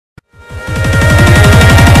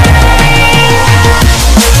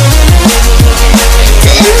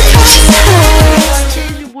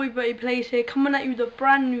Plays here, coming at you with a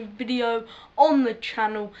brand new video on the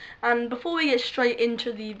channel. And before we get straight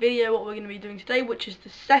into the video, what we're going to be doing today, which is the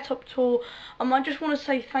setup tour, I just want to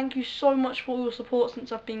say thank you so much for all your support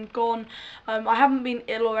since I've been gone. I haven't been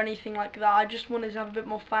ill or anything like that. I just wanted to have a bit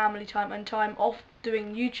more family time and time off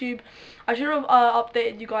doing YouTube. I should have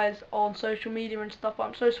updated you guys on social media and stuff, but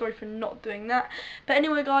I'm so sorry for not doing that. But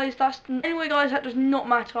anyway guys, that does not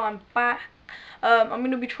matter. I'm back. I'm going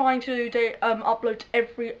to be trying to upload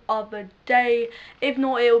every other day. If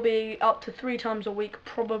not, it'll be up to 3 times a week,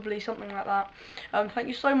 probably, something like that. Thank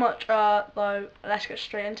you so much, though. Let's get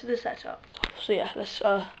straight into the setup. So yeah, let's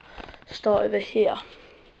start over here.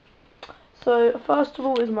 So first of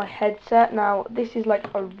all is my headset. Now this is like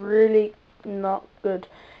a really not good.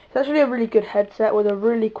 It's actually a really good headset with a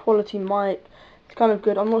really quality mic. It's kind of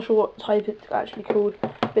good. I'm not sure what type it's actually called,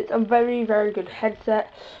 but it's a very, very good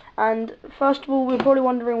headset. And first of all, we're probably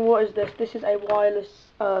wondering, what is this? This is a wireless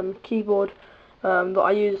keyboard that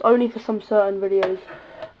I use only for some certain videos.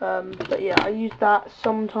 But yeah, I use that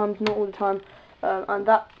sometimes, not all the time. And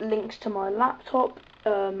that links to my laptop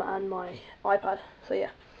and my iPad. So yeah,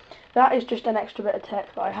 that is just an extra bit of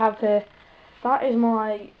tech that I have here. That is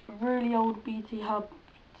my really old BT Hub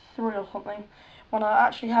 3 or something. When I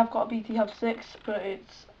actually have got a BT Hub 6, but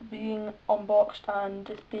it's being unboxed and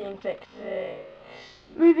it's being fixed.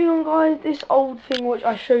 Moving on guys, this old thing which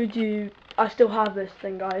I showed you, I still have this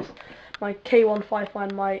thing guys, my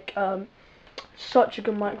K155 mic. Such a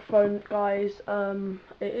good microphone guys.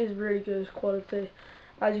 It is really good quality.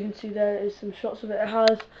 As you can see, there is some shots of it. It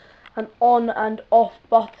has an on and off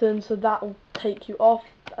button, so that will take you off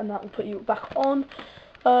and that will put you back on.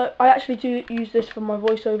 I actually do use this for my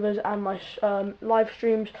voiceovers and my live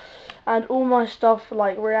streams, and all my stuff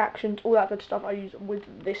like reactions, all that good stuff I use with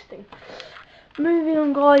this thing. Moving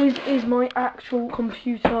on guys is my actual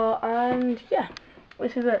computer, and yeah,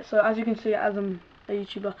 this is it. So as you can see, as I'm a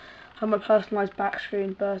YouTuber, I have my personalised back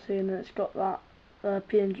screen, Bertie, and it's got that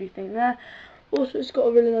PNG thing there. Also, it's got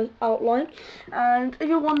a really nice outline. And if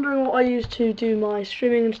you're wondering what I use to do my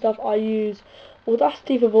streaming and stuff, I use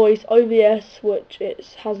Audacity for voice, OBS, which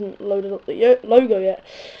it hasn't loaded up the logo yet.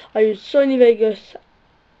 I use Sony Vegas,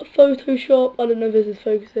 Photoshop, I don't know if this is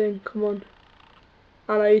focusing, come on.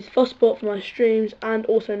 And I use Fuzzbot for my streams, and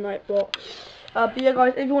also Nightbot. But yeah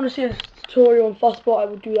guys, if you want to see a tutorial on Fuzzbot, I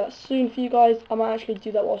will do that soon for you guys. I might actually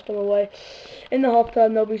do that whilst I'm away. In the half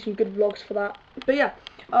term, there'll be some good vlogs for that. But yeah,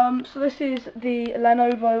 so this is the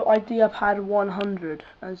Lenovo IdeaPad 100,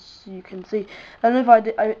 as you can see.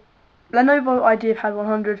 Lenovo IdeaPad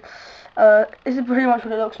 100. This is pretty much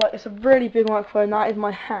what it looks like. It's a really big microphone. That is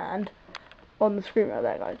my hand on the screen right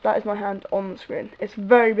there guys. That is my hand on the screen. It's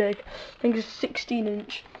very big. I think it's 16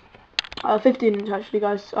 inch, 15 inch actually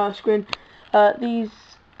guys, screen. These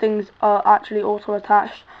things are actually auto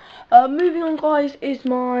attached. Moving on guys is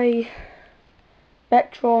my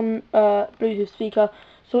Vectron Bluetooth speaker.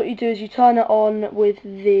 So what you do is you turn it on with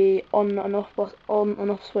the on and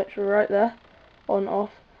off switch right there, on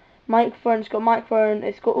off. Microphone, it's got microphone,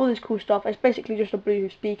 it's got all this cool stuff. It's basically just a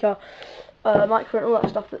Bluetooth speaker, microphone, all that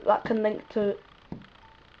stuff that can link to.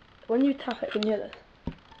 When you tap it, can you hear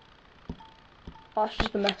this? Oh, that's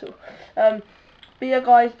just the metal. But yeah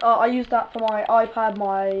guys, I use that for my iPad,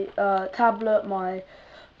 my tablet, my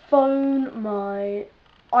phone, my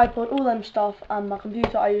iPod, all them stuff, and my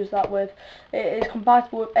computer I use that with. It is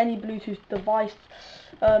compatible with any Bluetooth device.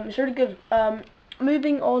 It's really good.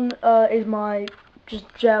 Moving on is my just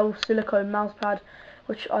gel silicone mousepad,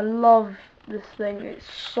 which I love. This thing, it's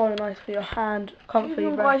so nice for your hand, comfy.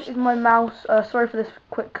 Guys, is my mouse. Sorry for this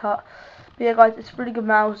quick cut, but yeah guys, it's a really good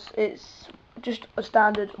mouse. It's just a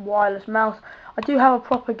standard wireless mouse. I do have a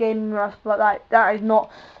proper gaming mouse, but that is not.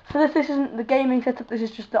 So this isn't the gaming setup. This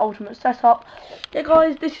is just the ultimate setup. Yeah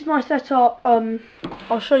guys, this is my setup.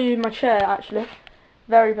 I'll show you my chair actually.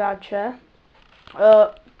 Very bad chair.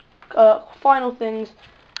 Final things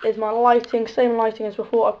is my lighting. Same lighting as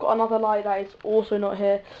before. I've got another light that is also not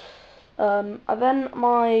here. And then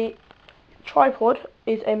my tripod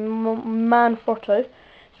is a Manfrotto.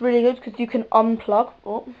 It's really good because you can unplug.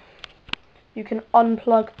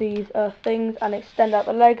 These things and extend out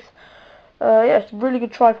the legs. Yeah, it's a really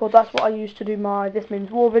good tripod. That's what I use to do my This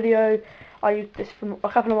Means War video. I use this for a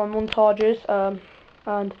couple of my montages,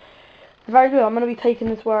 and it's very good. I'm going to be taking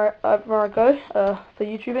this where I go for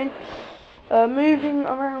YouTubing. Moving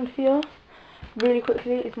around here really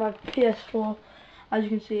quickly is my PS4. As you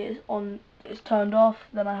can see, it's turned off.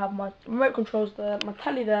 Then I have my remote controls there, my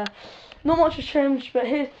telly there. Not much has changed, but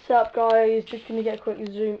here's the setup guys. Just going to get a quick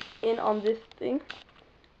zoom in on this thing,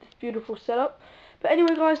 this beautiful setup. But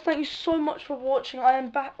anyway guys, thank you so much for watching. I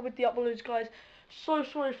am back with the uploads guys. So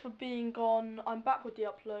sorry for being gone. I'm back with the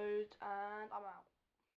upload and I'm out.